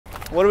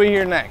what do we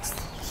hear next?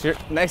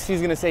 Next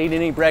he's gonna say he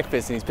didn't eat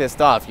breakfast and he's pissed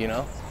off, you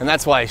know? And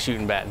that's why he's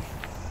shooting bad.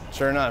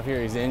 Sure enough,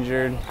 here he's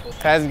injured.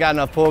 Hasn't got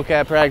enough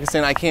polecat practice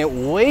in. I can't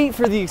wait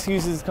for the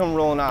excuses to come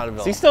rolling out of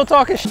him. He's still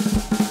talking shit.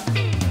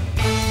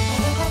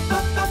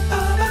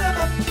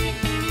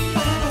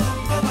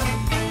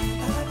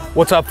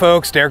 What's up,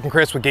 folks? Derek and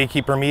Chris with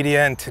Gatekeeper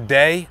Media, and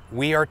today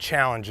we are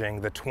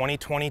challenging the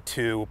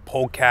 2022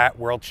 Polecat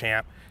World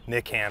Champ,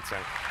 Nick Hanson.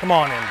 Come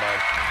on in, bud.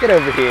 Get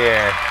over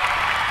here.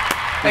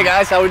 Hey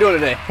guys, how we doing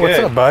today? What's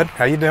up, bud?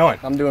 How you doing?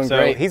 I'm doing So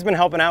great. he's been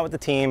helping out with the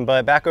team,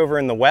 but back over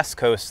in the West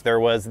Coast, there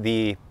was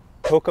the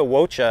Polecat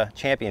Wold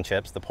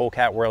Championships, the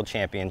Polecat World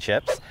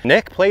Championships.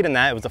 Nick played in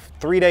that. It was a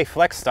 3-day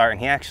flex start,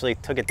 and he actually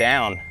took it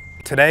down.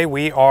 Today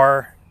we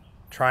are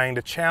trying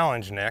to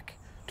challenge Nick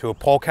to a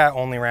polecat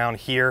only round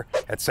here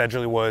at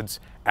Sedgley Woods,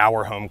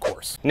 our home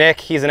course. Nick,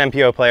 he's an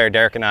MPO player.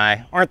 Derek and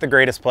I aren't the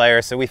greatest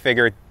players, so we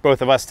figured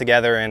both of us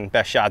together in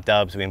best shot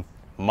dubs, we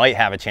might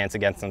have a chance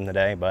against him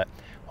today, but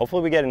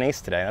hopefully we get an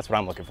ace today. That's what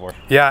I'm looking for.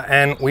 Yeah,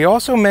 and we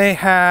also may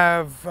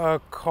have a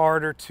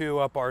card or two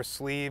up our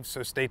sleeves,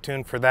 so stay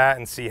tuned for that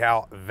and see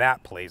how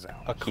that plays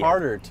out. A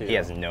card or two? He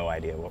has no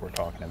idea what we're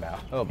talking about.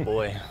 Oh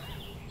boy.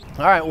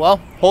 All right, well,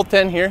 hole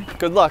 10 here.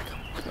 Good luck.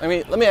 I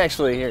mean, let me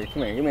actually, here,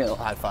 come here, give me a little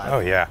high five. Oh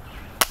yeah.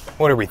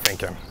 What are we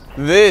thinking?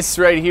 This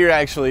right here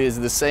actually is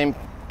the same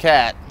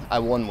cat I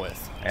won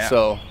with. Yeah.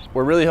 So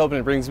we're really hoping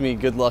it brings me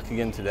good luck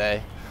again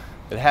today.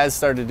 It has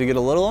started to get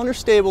a little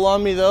understable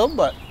on me though,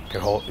 but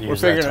we're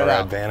figuring it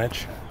out.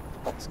 Advantage.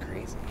 That's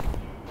crazy.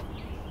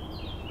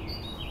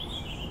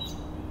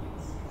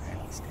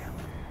 And he's down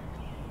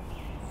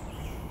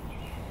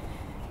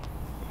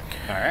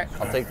there. All right,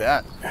 I'll take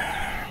that.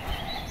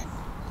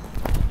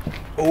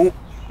 Oh,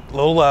 a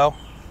little low.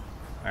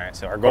 All right,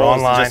 so our goal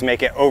is to just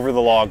make it over the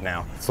log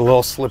now. It's a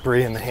little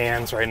slippery in the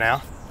hands right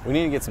now. We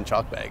need to get some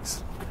chalk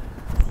bags.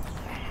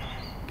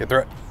 Get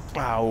through it.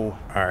 Wow.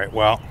 All right,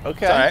 well.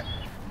 Okay. It's all right.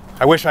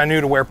 I wish I knew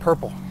to wear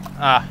purple,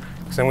 Ah.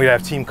 because then we'd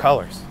have team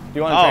colors. Do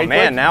you want to Oh trade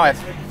man, quick? now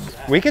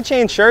we could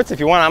change shirts if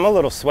you want. I'm a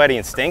little sweaty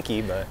and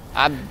stinky, but.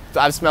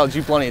 I've smelled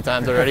you plenty of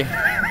times already.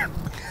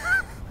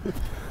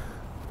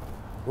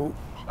 Ooh.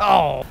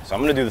 Oh. So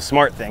I'm gonna do the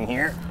smart thing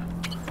here.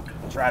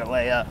 Try to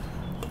lay up.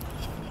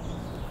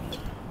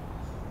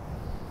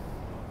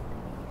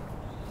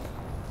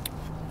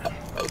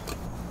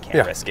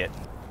 Can't risk it.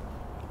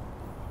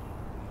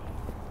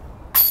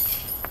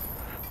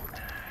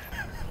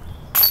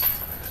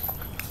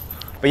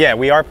 But yeah,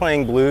 we are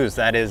playing blues.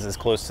 That is as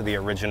close to the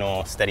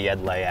original Steady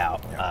Ed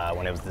layout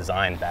when it was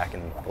designed back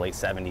in the late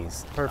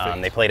 70s.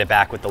 Perfect. They played it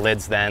back with the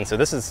lids then. So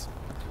this is,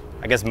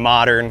 I guess,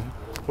 modern.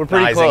 We're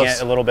pretty close.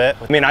 It a little bit.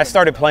 I mean, I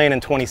started playing in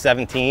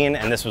 2017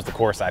 and this was the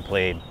course I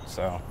played.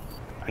 So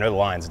I know the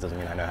lines. It doesn't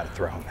mean I know how to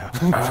throw them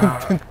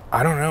now.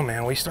 I don't know,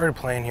 man. We started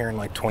playing here in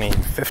like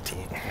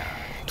 2015,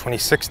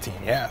 2016,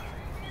 yeah.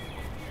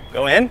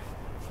 Go in?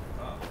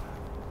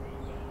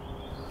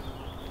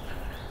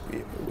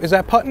 Is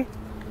that putting?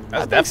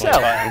 That's I think so.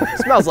 definitely It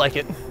smells like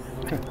it.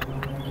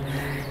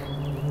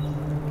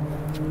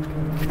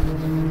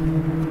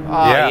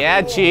 Oh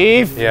yeah,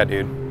 Chief. Yeah,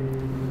 dude.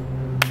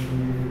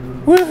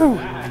 Woo!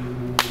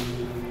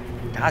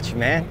 Got you,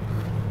 man.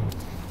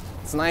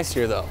 It's nice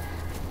here though.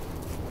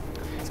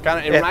 It's kind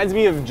of, it reminds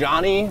me of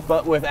Johnny,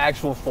 but with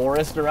actual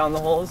forest around the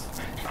holes.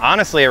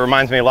 Honestly, it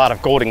reminds me a lot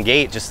of Golden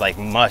Gate, just like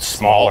much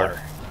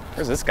smaller.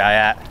 Where's this guy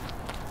at?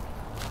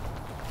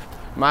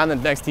 Am I on the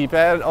next tee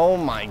pad? Oh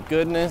my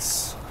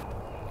goodness.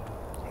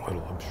 A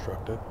little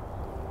obstructed.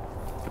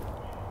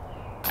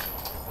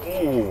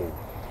 Ooh.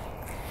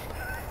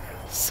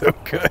 So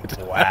good.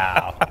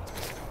 Wow.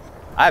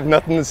 I have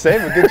nothing to say,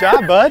 but good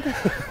job, bud.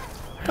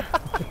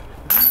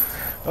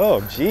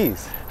 Oh,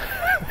 geez.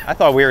 I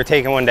thought we were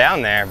taking one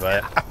down there,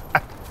 but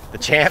the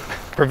champ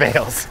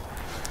prevails.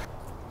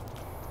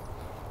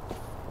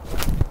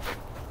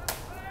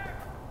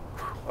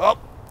 Oh,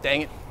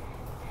 dang it.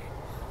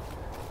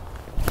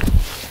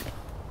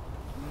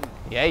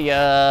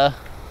 Yeah.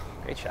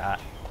 Great shot.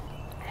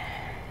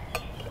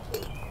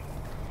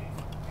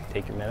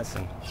 Take your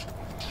medicine.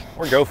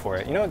 Or go for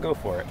it. You know what? Go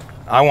for it.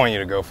 I want you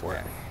to go for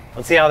it.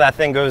 Let's see how that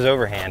thing goes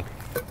overhand.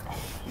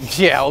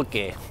 Yeah,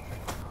 okay.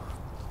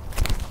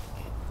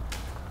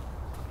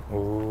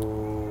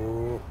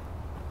 Ooh.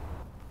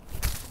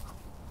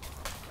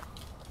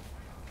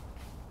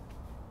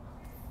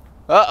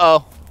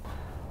 Uh-oh.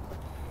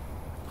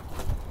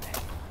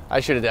 I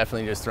should have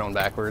definitely just thrown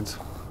backwards.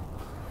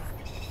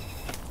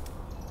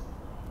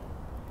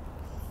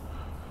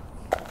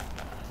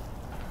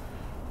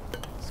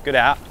 It's good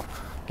out.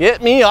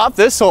 Get me off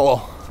this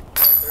hole.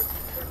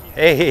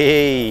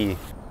 Hey.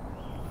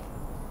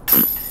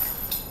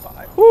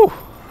 Whew.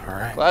 All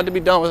right. Glad to be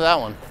done with that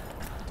one.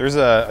 There's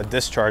a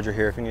discharger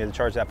here if you need to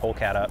charge that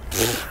polecat up.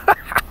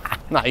 I'm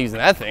not using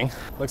that thing.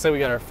 Looks like we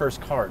got our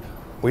first card.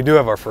 We do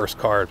have our first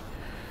card.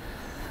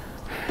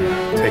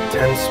 Take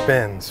 10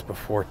 spins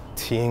before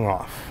teeing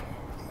off.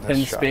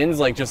 10 spins,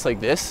 like just like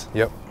this?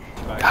 Yep.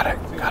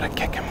 Gotta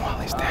kick him while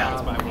he's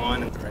down. By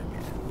one.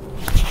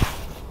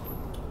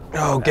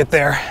 Oh, get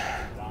there.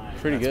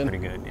 Pretty good.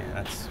 Pretty good, yeah.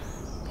 That's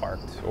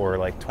parked or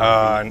like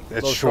 20 feet.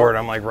 It's short.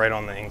 I'm like right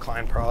on the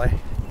incline probably.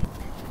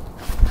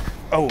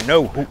 Oh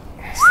no,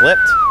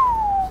 slipped.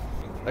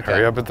 Okay.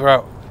 Hurry up and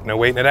throw. No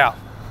waiting it out.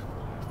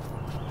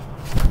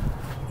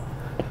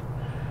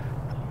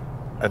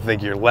 I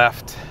think your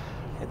left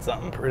Hit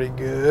something. pretty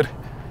good.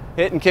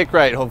 Hit and kick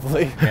right,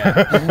 hopefully.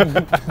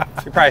 Yeah.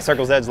 You probably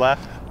circles edge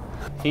left.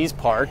 He's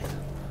parked.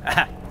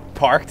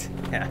 Parked.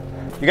 Yeah.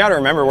 You got to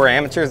remember we're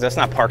amateurs. That's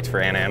not parked for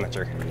an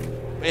amateur.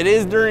 It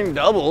is during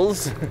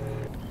doubles.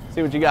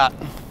 See what you got.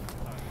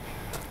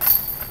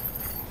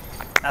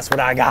 That's what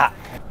I got.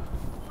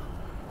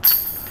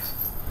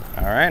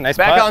 All right, nice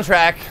Back putt. on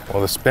track.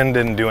 Well, the spin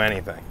didn't do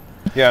anything.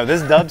 Yo,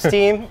 this Dubs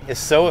team is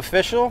so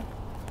official.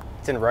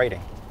 It's in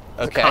writing.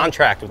 It's Okay. a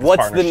contract with this What's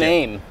the partnership.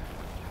 name?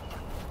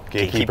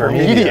 Gatekeeper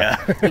Media.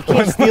 You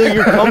can't steal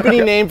your company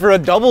name for a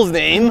doubles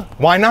name.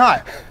 Why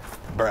not?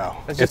 Bro,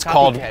 That's just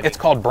it's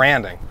called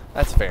branding.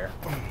 That's fair.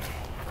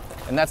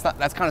 And that's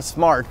kind of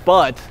smart,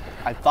 but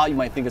I thought you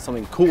might think of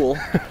something cool.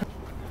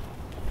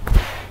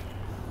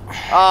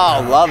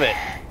 Oh, love it.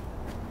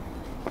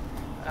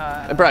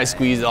 I probably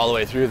squeezed it all the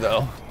way through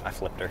though. I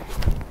flipped her.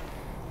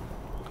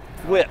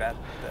 Whip. That,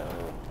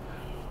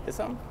 Hit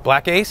something?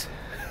 Black ace?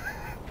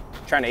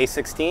 Trying to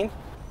A16.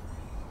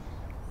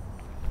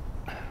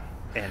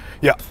 And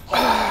Yeah.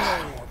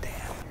 Oh,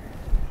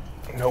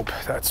 damn. Nope,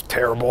 that's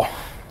terrible.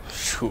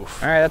 all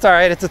right, that's all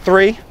right. It's a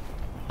 3.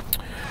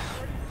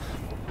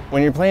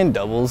 When you're playing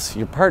doubles,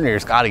 your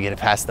partner's got to get it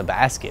past the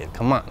basket.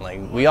 Come on, like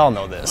we all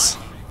know this.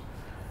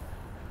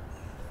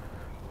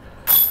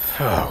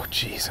 Oh,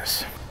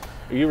 Jesus.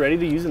 Are you ready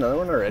to use another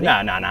one already?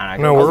 No.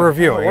 No, we're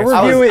reviewing. We're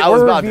I reviewing. was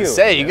we're about to reviewing.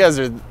 say, you guys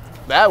are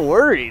that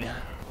worried.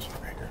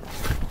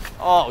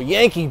 Oh,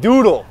 Yankee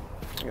Doodle.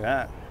 Look at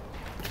that.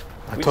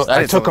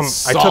 I took him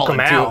solid,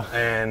 out, too.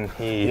 and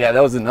he. Yeah,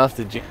 that was enough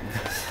to give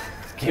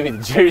me the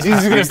jersey. He's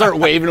just gonna start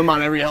waving them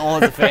on every hole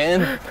as a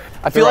fan.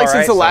 I feel like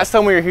since the last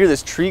time we were here,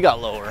 this tree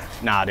got lower.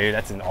 Nah, dude,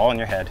 that's all in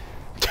your head.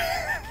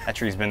 That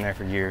tree's been there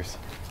for years.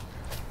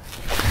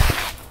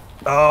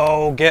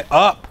 Oh, get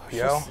up,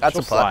 yo. That's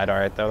She'll a putt. slide, all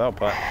right, though. That'll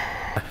putt.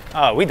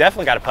 Oh, we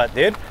definitely got a putt,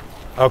 dude.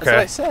 Okay.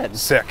 That's what I said.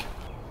 Sick.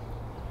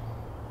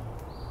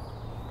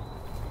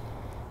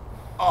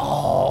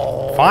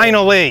 Oh,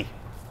 Finally.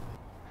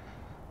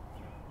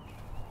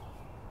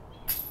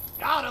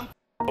 got him.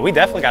 We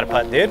definitely got a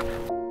putt, dude.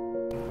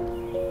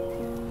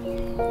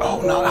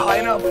 Oh, not high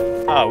enough.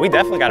 Oh, we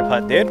definitely got a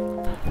putt, dude.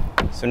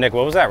 So, Nick,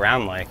 what was that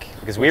round like?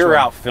 Because we were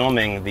out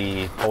filming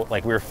we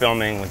were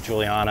filming with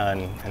Juliana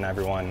and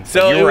everyone.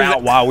 So you it were was-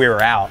 out while we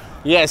were out.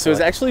 Yeah, so it was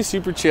actually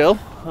super chill.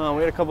 We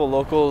had a couple of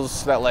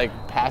locals that like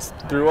passed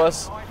through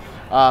us,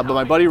 but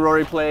my buddy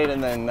Rory played,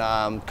 and then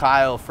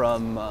Kyle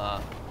from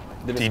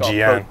the disc golf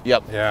DGN.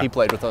 Yep, Yeah. he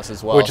played with us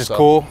as well. Which is so.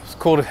 cool. It's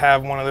cool to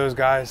have one of those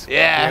guys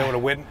Yeah. be able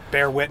to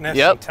bear witness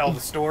Yep. and tell the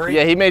story.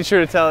 Yeah, he made sure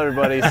to tell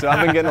everybody. So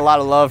I've been getting a lot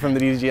of love from the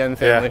DGN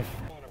family.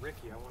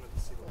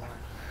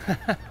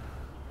 Yeah.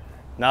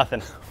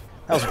 Nothing.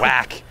 That was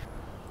whack.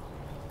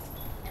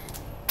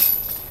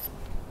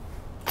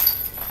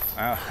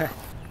 Oh.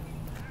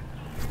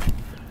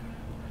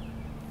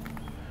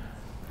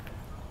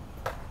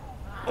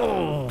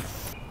 Oh.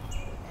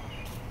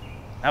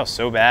 That was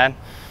so bad.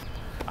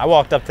 I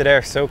walked up to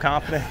there so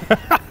confident.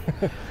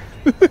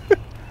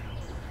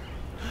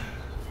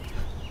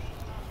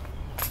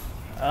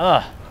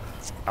 Ugh.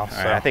 All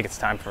right, I think it's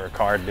time for a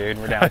card, dude.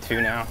 We're down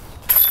 2 now.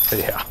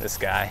 Yeah. This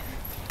guy.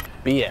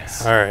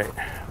 BS. All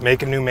right.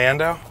 Make a new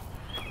Mando.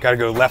 Got to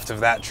go left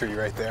of that tree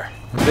right there.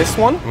 This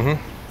one?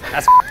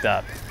 That's f***ed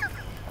up.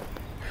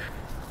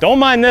 Don't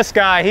mind this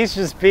guy. He's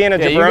just being a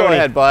Yeah, jabroni. you go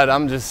ahead, bud.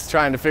 I'm just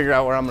trying to figure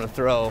out where I'm going to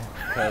throw.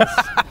 'Cause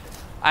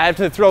I have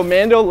to throw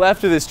Mando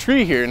left of this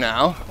tree here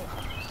now.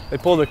 They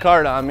pulled a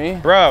card on me.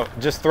 Bro,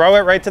 just throw it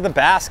right to the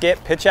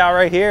basket, pitch out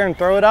right here, and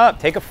throw it up.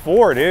 Take a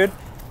 4, dude.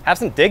 Have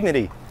some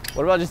dignity.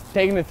 What about just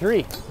taking a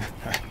 3?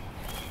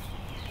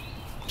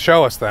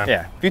 Show us then.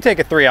 Yeah, if you take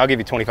a 3, I'll give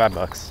you 25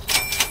 bucks.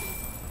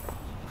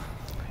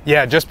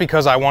 Yeah, just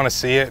because I want to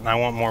see it and I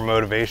want more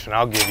motivation,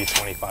 I'll give you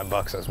 25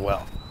 bucks as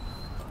well.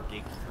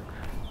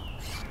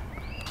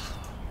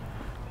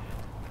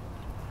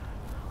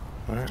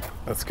 All right,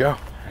 let's go.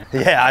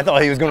 Yeah, I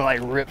thought he was gonna like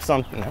rip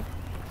something. Nope.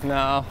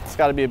 No, it's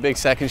got to be a big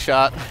second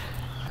shot.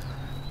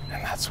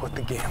 And that's what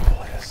the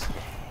gamble is.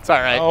 It's all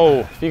right. Oh.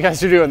 If you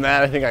guys are doing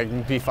that, I think I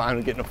can be fine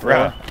with getting a 4.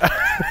 Bro.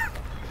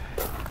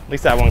 At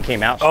least that one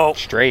came out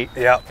straight.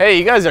 Yep. Hey,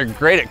 you guys are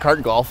great at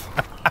cart golf.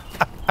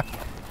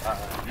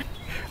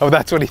 Oh,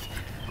 that's what he...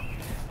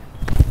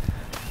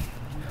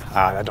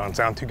 Ah, that don't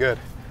sound too good.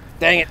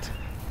 Dang it.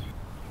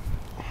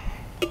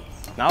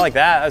 Not like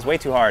that. That was way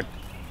too hard.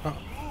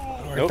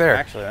 Right Nope, there.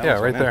 actually, that yeah,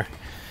 was right in. there.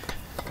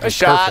 A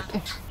shot.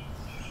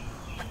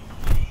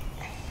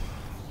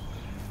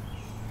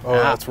 Oh,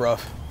 that's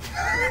rough.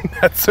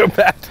 That's so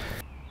bad.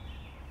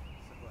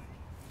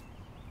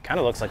 Kind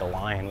of looks like a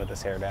lion with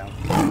his hair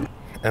down.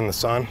 And the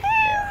sun.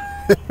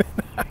 Yeah.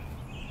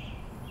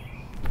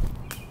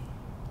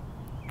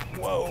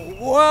 Whoa,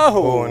 whoa.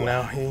 Oh, and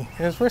now he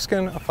is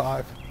risking a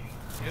 5.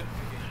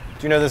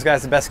 Do you know this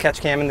guy's the best catch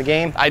cam in the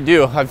game? I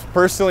do. I've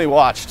personally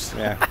watched.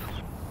 Yeah.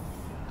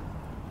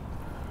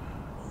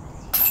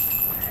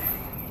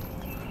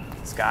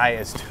 This guy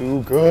is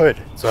too good.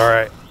 It's all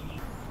right.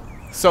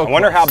 So I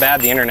wonder how bad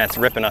the internet's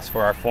ripping us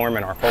for our form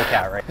and our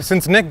polecat right.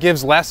 Since Nick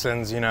gives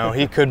lessons, you know,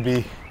 he could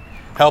be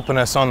helping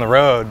us on the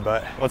road,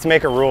 but Let's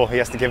make a rule. He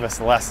has to give us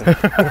a lesson.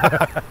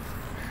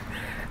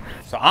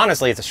 So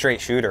honestly, it's a straight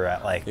shooter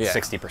at like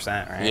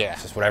 60%, right? Yeah.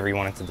 It's just whatever you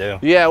want it to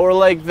do. Yeah, or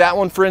like that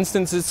one, for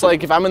instance, it's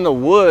like if I'm in the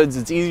woods,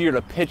 it's easier to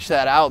pitch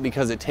that out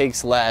because it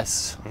takes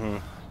less,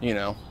 you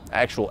know,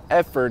 actual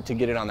effort to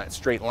get it on that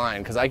straight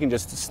line, because I can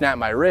just snap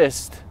my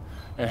wrist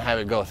and have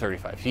it go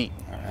 35 feet.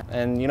 All right.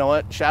 And you know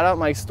what? Shout out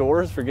Mike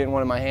Stores for getting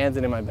one in my hands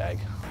and in my bag.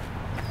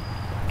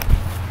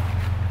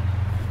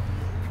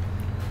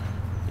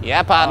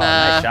 Yeah, partner. Oh,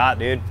 nice shot,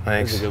 dude.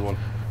 thanks. That's a good one.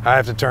 I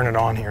have to turn it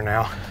on here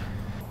now.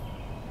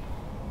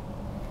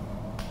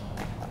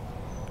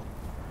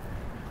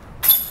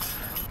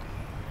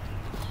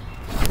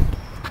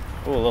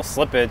 Ooh, a little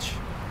slippage.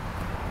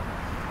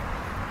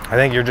 I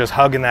think you're just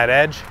hugging that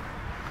edge.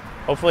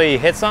 Hopefully you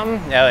hit something.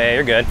 Oh, yeah,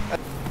 you're good.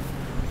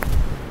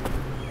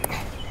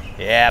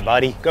 Yeah,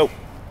 buddy, go.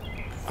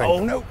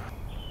 Oh, no.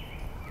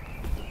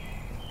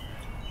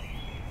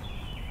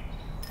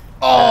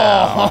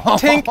 Oh,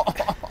 Tink.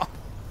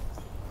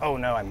 Oh,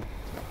 no, I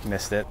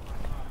missed it.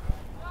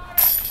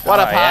 what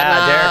a partner.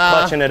 Yeah, Derek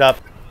clutching it up.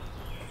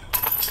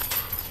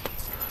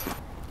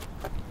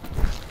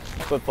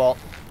 Foot fault.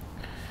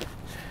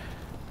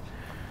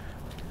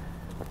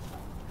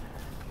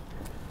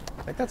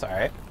 I think that's all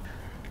right.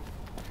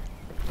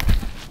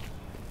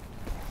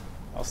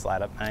 I'll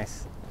slide up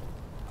nice.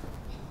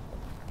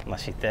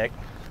 Unless she's thick.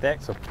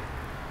 Thick. So,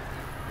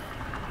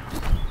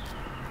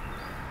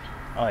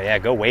 oh yeah,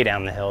 go way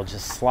down the hill.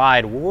 Just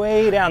slide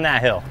way down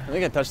that hill. I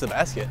think I touched the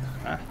basket.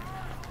 Huh.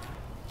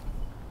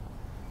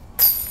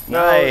 No,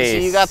 Nice.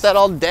 see, you got that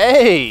all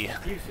day.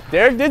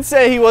 Derek did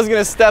say he was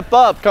gonna step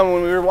up coming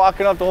when we were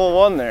walking up the hole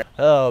one there.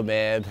 Oh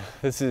man,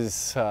 this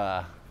is,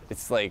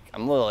 it's like,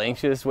 I'm a little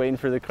anxious waiting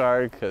for the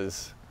card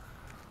because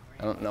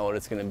I don't know what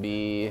it's gonna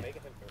be.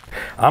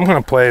 I'm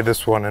gonna play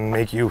this one and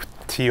make you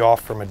tee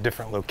off from a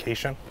different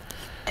location.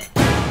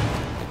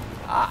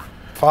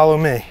 Follow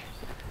me.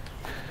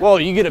 Whoa,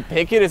 you get to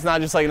pick it? It's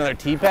not just like another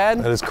tee pad?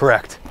 That is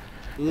correct.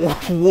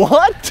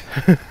 What?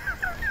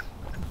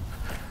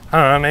 I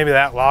don't know, maybe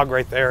that log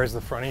right there is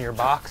the front of your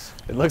box.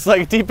 It looks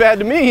like a tee pad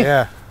to me.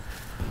 Yeah,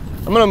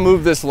 I'm gonna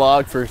move this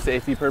log for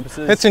safety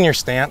purposes. it's in your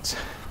stance.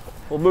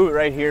 We'll move it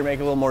right here, make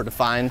it a little more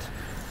defined.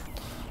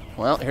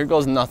 Well, here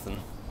goes nothing.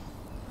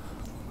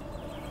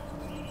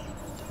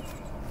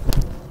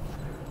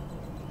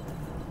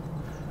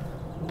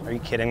 Are you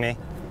kidding me?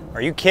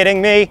 Are you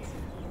kidding me?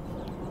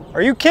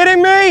 Are you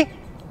kidding me?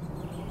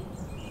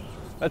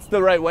 That's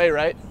the right way,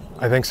 right?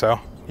 I think so.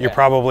 You're Yeah.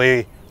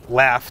 probably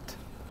left.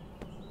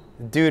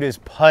 Dude is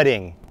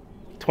putting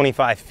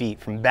 25 feet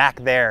from back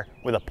there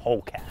with a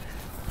polecat.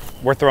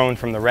 We're throwing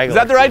from the regular.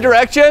 Is that the right tee.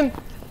 direction?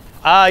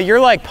 You're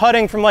like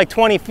putting from like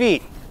 20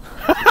 feet.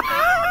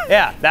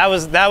 Yeah, that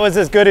was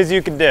as good as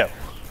you could do.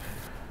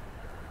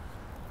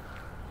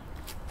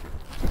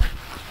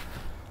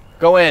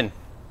 Go in.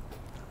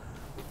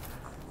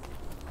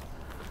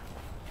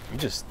 You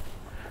just.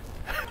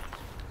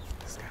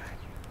 This guy.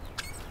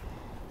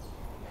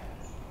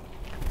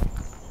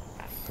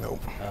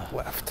 Nope,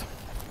 left.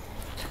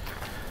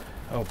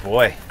 Oh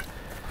boy.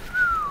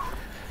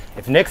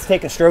 If Nick's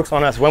taking strokes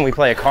on us when we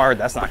play a card,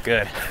 that's not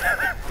good.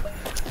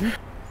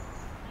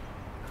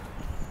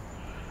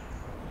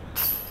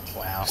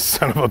 Wow.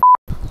 Son of a.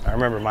 I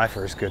remember my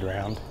first good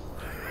round.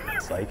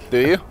 It's like, Do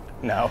you?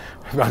 no.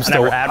 I'm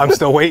never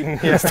still waiting.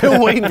 Yeah.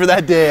 Still waiting for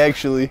that day,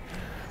 actually.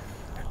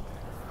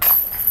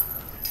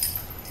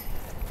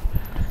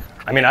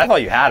 I mean, I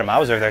thought you had him. I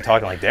was over there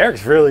talking like,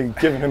 Derek's really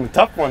giving him a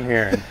tough one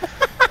here. And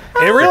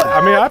It really.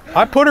 I mean,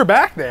 I put her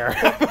back there.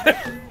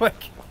 Like,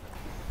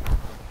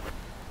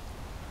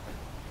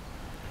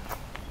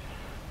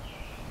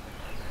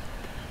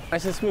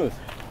 Nice and smooth.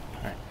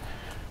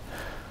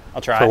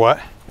 I'll try. for what?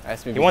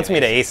 He wants me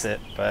to ace it,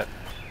 but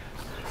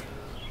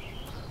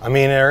I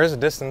mean, there is a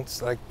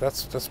distance. Like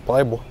that's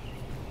playable.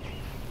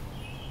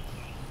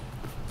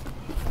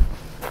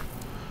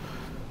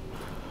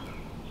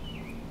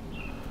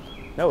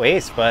 no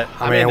ace, but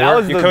I mean, that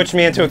was you the- coached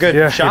me into a good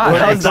Yeah, shot. you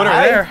put, Thanks. put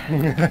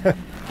her there.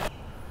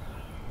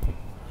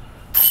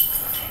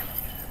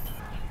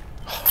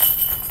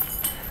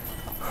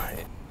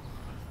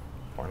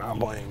 We're not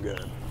playing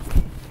good.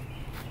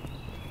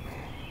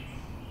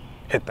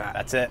 Hit that.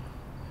 That's it.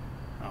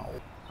 Oh.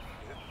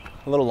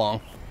 A little long.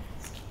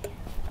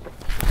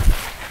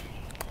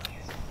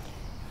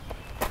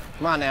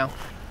 Come on now.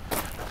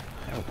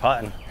 I'm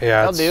putting.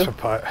 Yeah, That'll it's do. a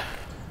putt.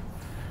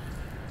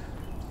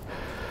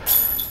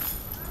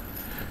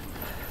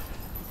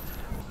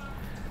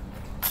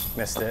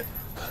 Missed it.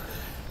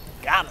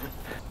 Got him.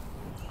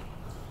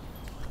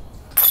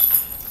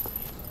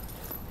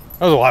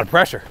 That was a lot of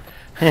pressure.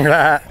 What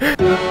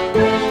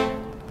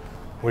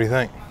do you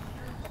think?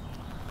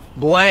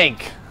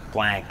 Blank.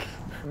 Blank.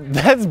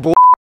 That's bull.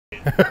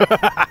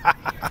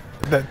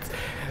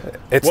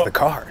 It's the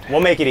card. We'll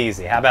make it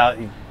easy. How about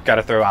you got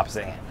to throw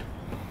opposite hand?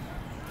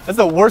 That's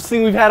the worst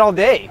thing we've had all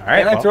day. All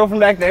right, Can I throw from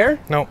back there?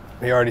 Nope,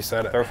 he already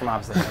said it. Throw from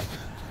opposite hand.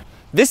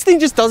 This thing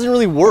just doesn't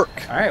really work.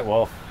 All right,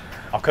 well,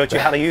 I'll coach you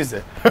how to use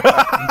it. All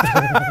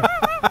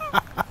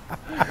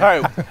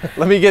right,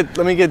 let me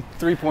get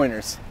 3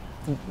 pointers.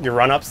 Your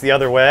run-up's the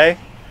other way.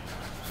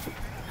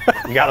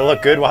 You got to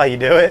look good while you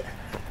do it.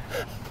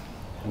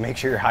 Make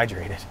sure you're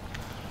hydrated.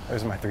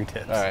 Those are my 3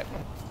 tips. All right.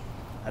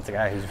 That's a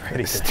guy who's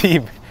ready to.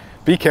 Steve,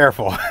 be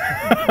careful.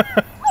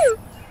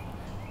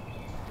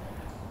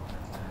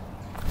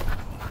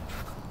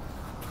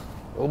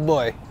 Oh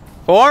boy.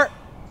 4.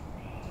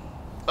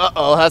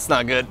 Uh-oh, that's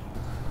not good.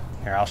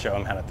 Here, I'll show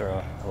him how to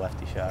throw a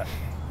lefty shot.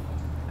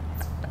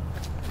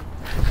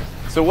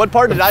 So what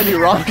part did I do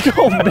wrong?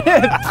 Oh,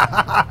 man.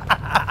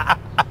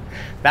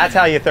 That's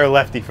how you throw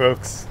lefty,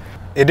 folks.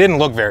 It didn't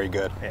look very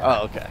good. Yeah.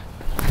 Oh, okay.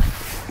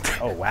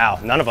 Oh, wow.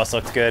 None of us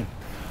looks good.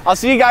 I'll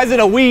see you guys in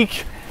a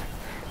week.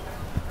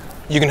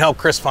 You can help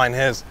Chris find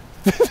his.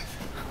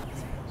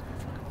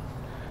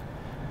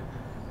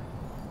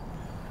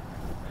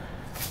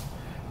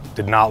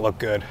 Did not look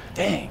good.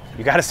 Dang.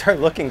 You got to start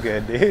looking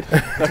good, dude.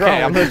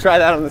 Okay, I'm going to try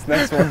that on this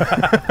next one.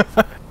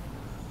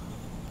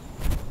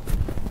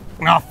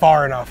 Not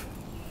far enough.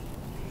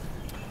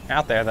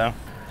 Out there, though.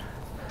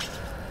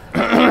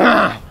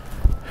 Damn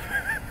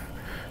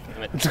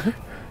it.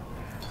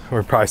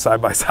 We're probably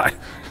side by side.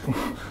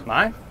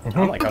 Mine?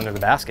 I'm like under the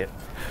basket.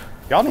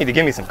 Y'all need to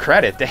give me some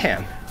credit,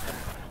 damn.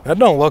 That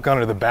don't look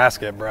under the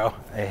basket, bro.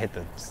 It hit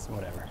the,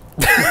 whatever.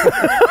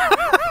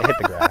 It hit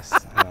the grass.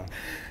 I don't know.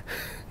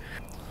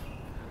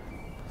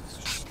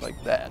 Just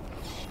like that.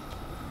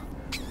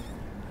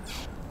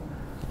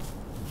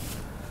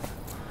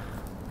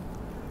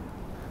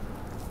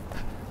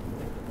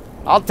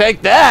 I'll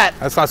take that.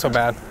 That's not so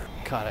bad.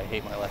 God, I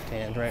hate my left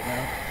hand right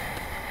now.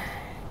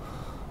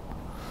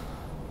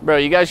 Bro,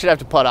 you guys should have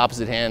to putt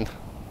opposite hand.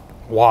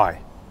 Why?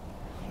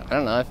 I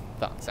don't know. I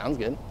thought it sounds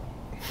good.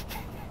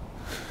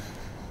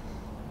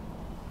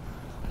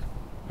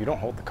 You don't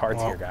hold the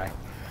cards here, guy.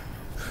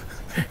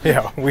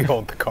 Yeah, we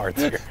hold the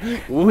cards here.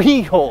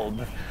 We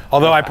hold.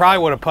 Although I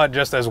probably would have putt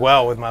just as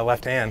well with my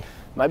left hand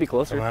Might be on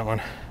closer. that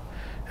one.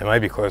 It might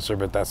be closer,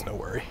 but that's no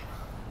worry.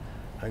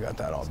 I got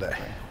that all day.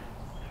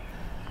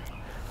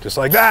 Just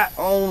like that.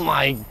 Oh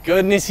my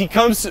goodness, he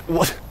comes.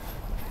 What?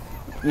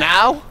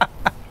 Now?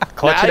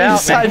 Clutch now it you out,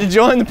 decide man. to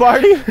join the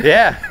party?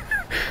 Yeah.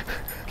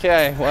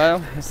 Okay,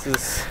 well, this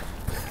is.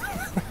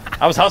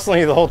 I was hustling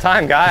you the whole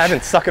time, guy. I've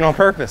been sucking on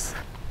purpose.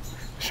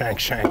 Shank,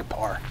 shank,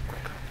 par.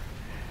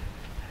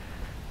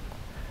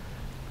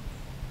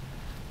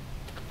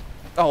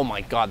 Oh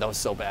my God, that was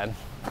so bad.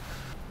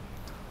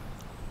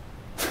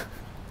 The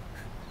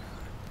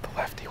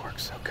lefty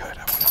works so good. I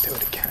want to do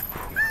it again.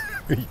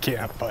 You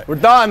can't, but. We're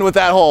done with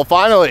that hole,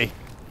 finally.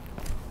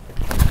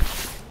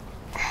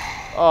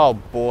 Oh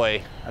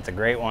boy. That's a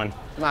great one.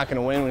 I'm not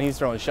gonna win when he's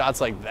throwing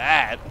shots like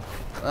that.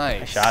 Nice.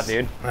 Nice shot,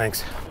 dude.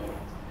 Thanks.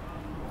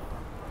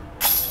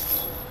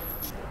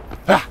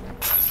 Ah.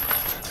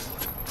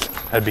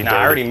 That'd be Nah,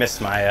 dirty. I already missed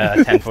my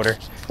 10-footer.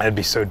 That'd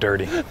be so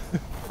dirty.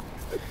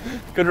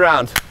 Good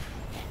round.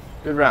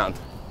 Good round.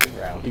 Good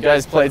round. You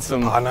guys played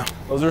some. Oh, no.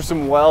 Those are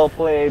some well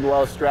played,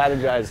 well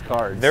strategized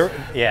cards.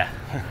 Yeah.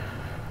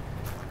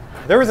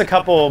 There was a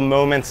couple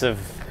moments of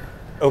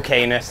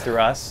okayness through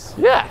us.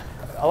 Yeah.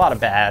 A lot of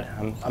bad.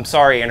 I'm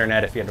sorry,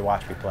 internet, if you had to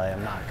watch me play.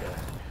 I'm not good.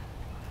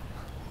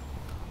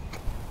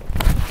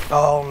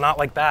 Oh, not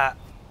like that.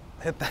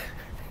 Hit that.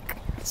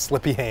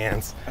 Slippy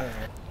hands.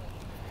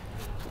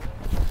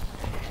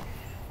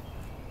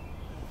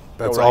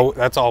 That's Go right. all.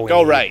 That's all we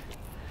Go need. right.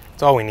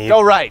 That's all we need.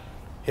 Go right.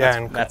 Yeah,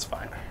 and That's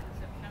fine.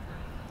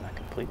 I'm not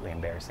completely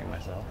embarrassing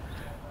myself.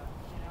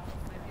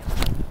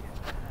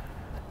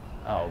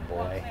 Oh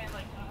boy.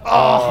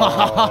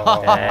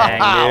 Oh.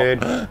 Dang,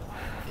 dude.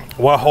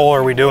 what hole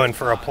are we doing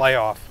for a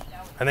playoff?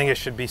 I think it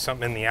should be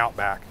something in the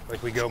outback,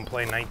 like we go and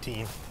play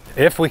 19.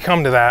 If we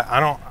come to that, I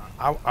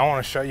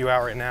want to shut you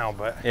out right now,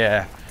 but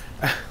Yeah.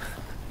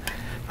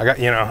 I got,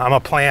 I'm a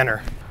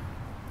planner.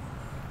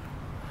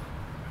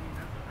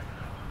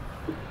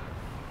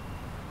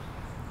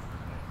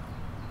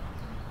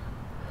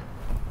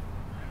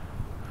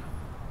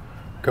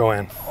 Go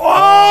in.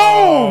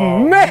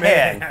 Oh,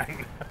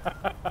 man.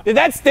 Did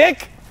that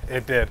stick?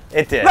 It did.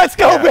 It did. Let's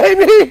go, Yeah.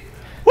 baby.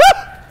 Woo!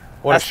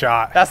 What a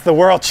shot. That's the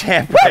world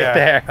champ right Yeah,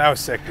 there. that was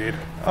sick, dude.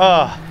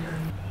 Oh.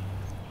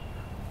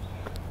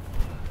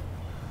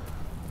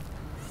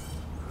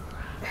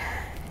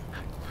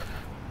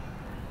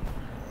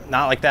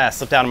 Not like that.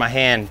 Slipped out of my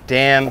hand.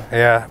 Damn.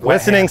 Yeah. wet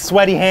Listening, hand.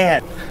 sweaty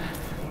hand.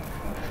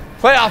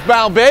 Playoff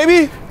bound,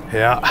 baby.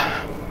 Yeah.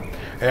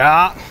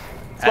 Yeah.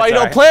 That's why you all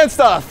don't right. plan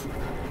stuff.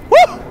 Woo!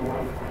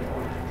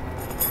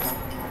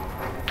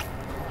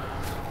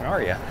 Where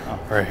are you? Oh,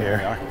 Right there you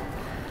here. are.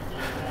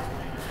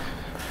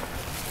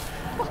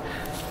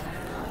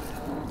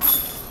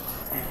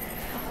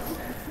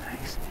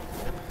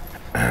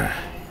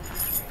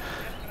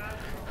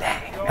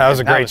 That was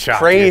a That great was shot.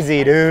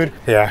 crazy, dude.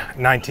 Yeah,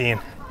 19.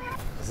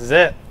 is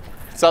it.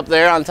 It's up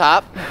there on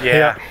top.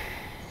 Yeah.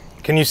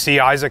 Can you see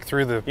Isaac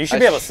through the... You should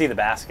be able to see the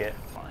basket.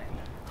 Fine.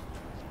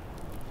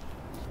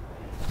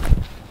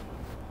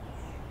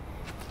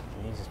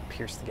 Can you just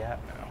pierce the gap?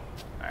 No.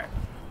 All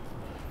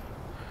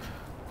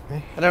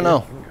right. I don't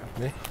know.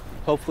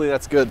 Hopefully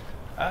that's good.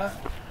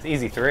 It's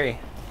easy 3. You're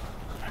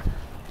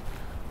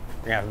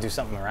gonna have to do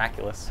something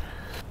miraculous.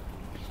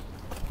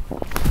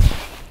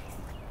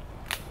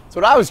 That's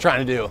what I was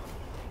trying to do.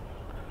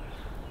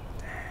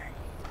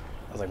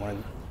 I was like,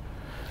 one.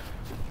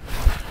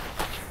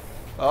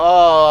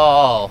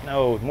 Oh.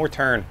 No, more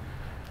turn.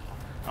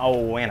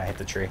 Oh, and I hit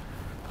the tree.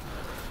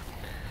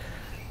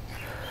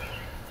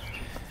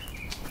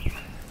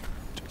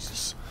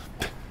 Jesus.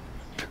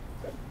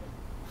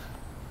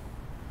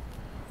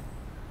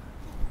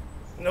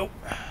 Nope.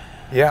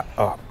 Yeah.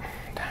 Oh,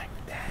 dang.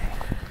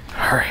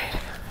 All right.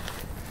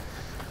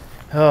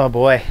 Oh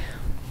boy.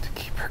 To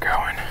keep her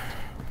going.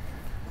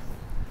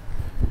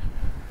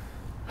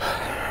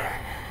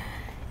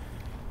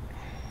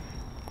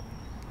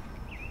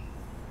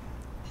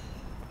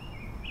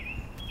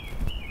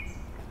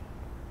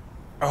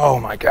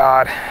 Oh my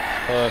God.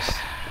 Close.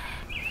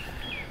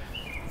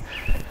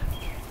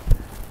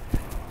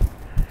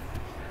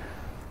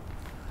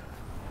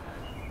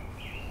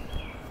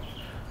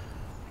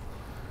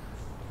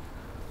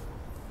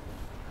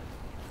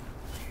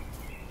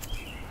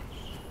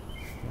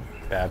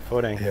 Bad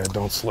footing. Yeah,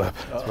 don't slip.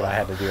 That's what I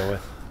had to deal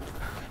with.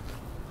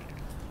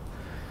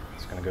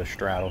 Just gonna go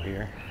straddle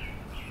here.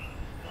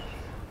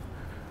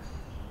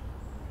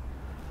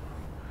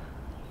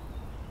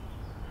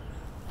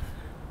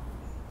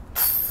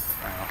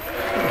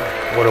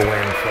 What a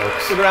win,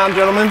 folks. Good round,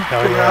 gentlemen.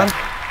 Hell Good yeah. round.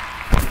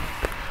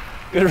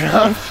 Good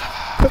round.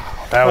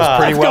 That was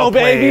pretty Let's well go,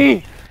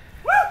 baby. played.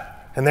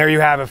 And there you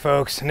have it,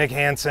 folks. Nick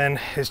Hanson,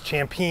 his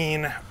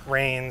champion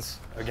reigns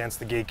against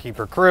the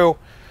Gatekeeper crew.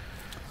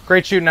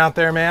 Great shooting out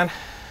there, man.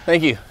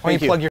 Thank you. Why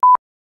don't you plug your...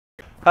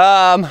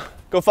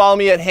 Go follow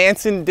me at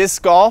Hanson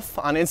Disc Golf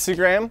on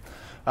Instagram.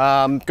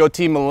 Go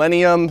Team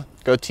Millennium.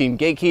 Go Team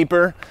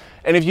Gatekeeper.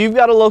 And if you've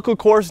got a local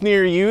course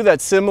near you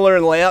that's similar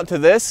in layout to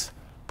this,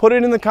 put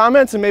it in the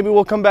comments and maybe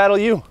we'll come battle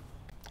you.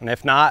 And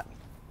if not,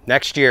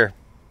 next year,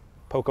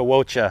 Polecat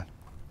Wold Champion,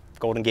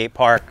 Golden Gate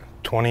Park.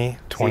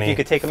 2023. See if you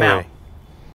could take them out.